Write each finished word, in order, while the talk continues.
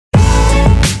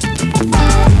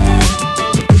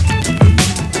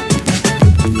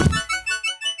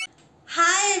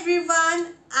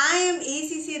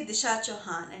Disha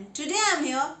Chauhan, and today I am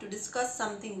here to discuss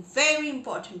something very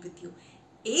important with you.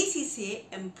 ACCA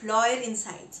Employer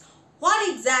Insights.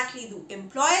 What exactly do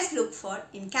employers look for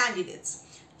in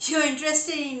candidates? You're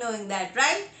interested in knowing that,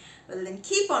 right? Well, then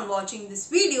keep on watching this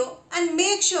video and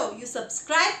make sure you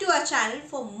subscribe to our channel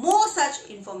for more such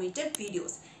informative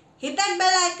videos. Hit that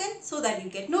bell icon so that you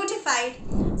get notified.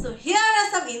 So here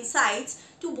are some insights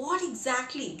to what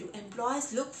exactly do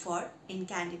employers look for in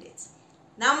candidates.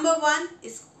 Number one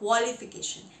is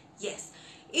qualification. Yes,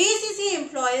 ACCA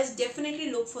employers definitely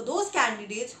look for those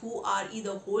candidates who are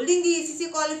either holding the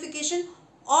ACCA qualification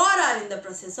or are in the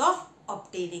process of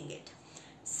obtaining it.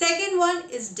 Second one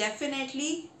is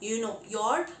definitely,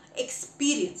 your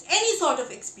experience, any sort of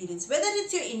experience, whether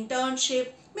it's your internship,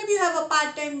 maybe you have a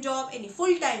part-time job, any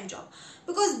full-time job,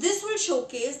 because this will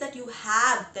showcase that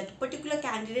that particular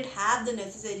candidate have the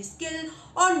necessary skill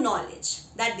or knowledge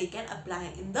that they can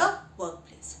apply in the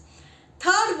workplace.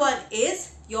 Third one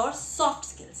is your soft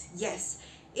skills. Yes,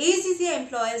 ACCA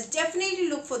employers definitely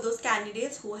look for those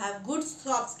candidates who have good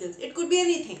soft skills. It could be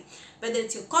anything, whether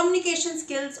it's your communication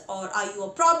skills, or are you a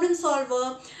problem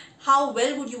solver, how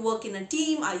well would you work in a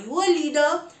team, are you a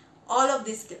leader, all of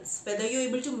these skills, whether you're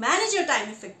able to manage your time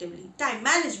effectively, time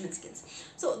management skills.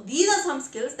 So these are some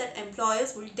skills that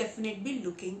employers will definitely be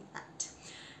looking at.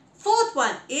 Fourth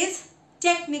one is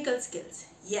technical skills.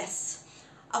 Yes,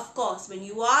 of course, when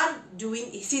you are doing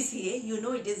ACCA,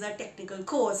 it is a technical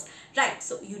course, right?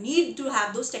 So you need to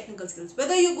have those technical skills.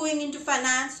 Whether you're going into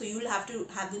finance, so you will have to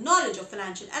have the knowledge of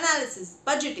financial analysis,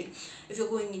 budgeting. If you're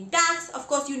going in tax, of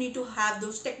course, you need to have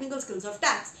those technical skills of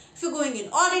tax. If you're going in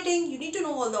auditing, you need to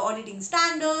know all the auditing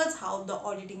standards, how the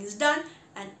auditing is done,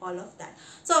 and all of that.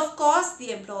 So of course,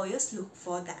 the employers look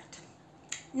for that.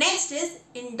 Next is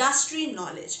industry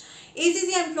knowledge.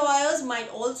 ACCA employers might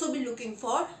also be looking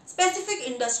for specific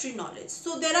industry knowledge.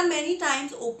 So there are many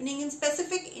times opening in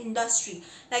specific industry,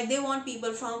 like they want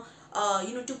people from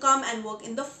to come and work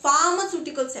in the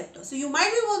pharmaceutical sector. So you might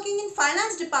be working in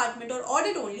finance department or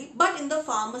audit only, but in the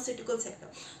pharmaceutical sector.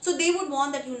 So they would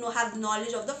want that have the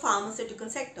knowledge of the pharmaceutical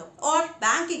sector or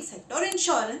banking sector or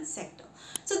insurance sector.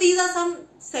 So these are some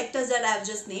sectors that I have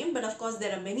just named, but of course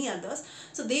there are many others.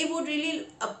 So they would really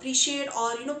appreciate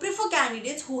or prefer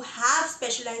candidates who have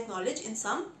specialized knowledge in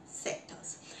some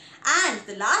sectors. And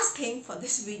the last thing for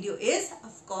this video is,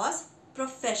 of course,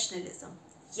 professionalism.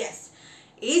 Yes,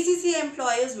 ACCA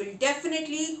employers will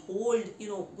definitely hold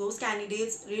those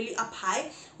candidates really up high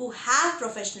who have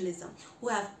professionalism, who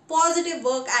have positive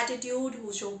work attitude,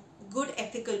 who show good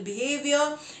ethical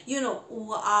behavior,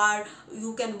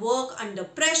 who can work under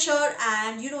pressure,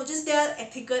 and just they are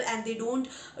ethical and they don't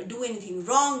do anything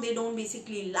wrong. They don't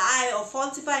basically lie or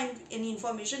falsify any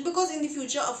information, because in the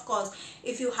future, of course,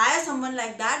 if you hire someone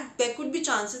like that, there could be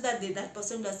chances that that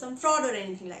person does some fraud or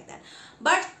anything like that.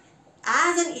 But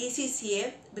as an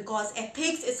ACCA, because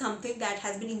ethics is something that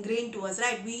has been ingrained to us,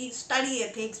 right? We study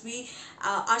ethics, we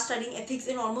are studying ethics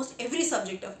in almost every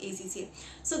subject of ACCA.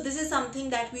 So this is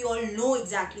something that we all know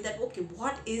exactly that, okay,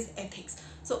 what is ethics?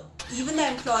 So even the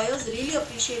employers really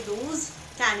appreciate those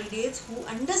candidates who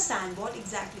understand what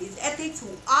exactly is ethics, who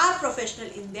are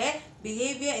professional in their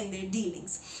behavior, in their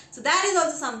dealings. So that is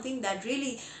also something that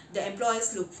really the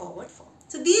employers look forward for.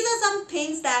 So these are some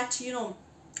things that,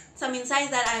 some insights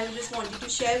that I just wanted to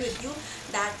share with you,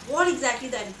 that what exactly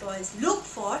the employers look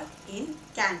for in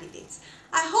candidates.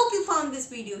 I hope you found this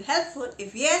video helpful.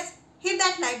 If yes, hit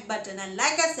that like button, and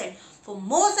like I said, for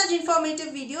more such informative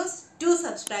videos, do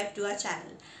subscribe to our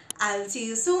channel. I will see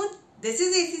you soon. This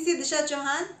is ACCA Disha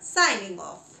Chauhan signing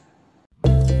off.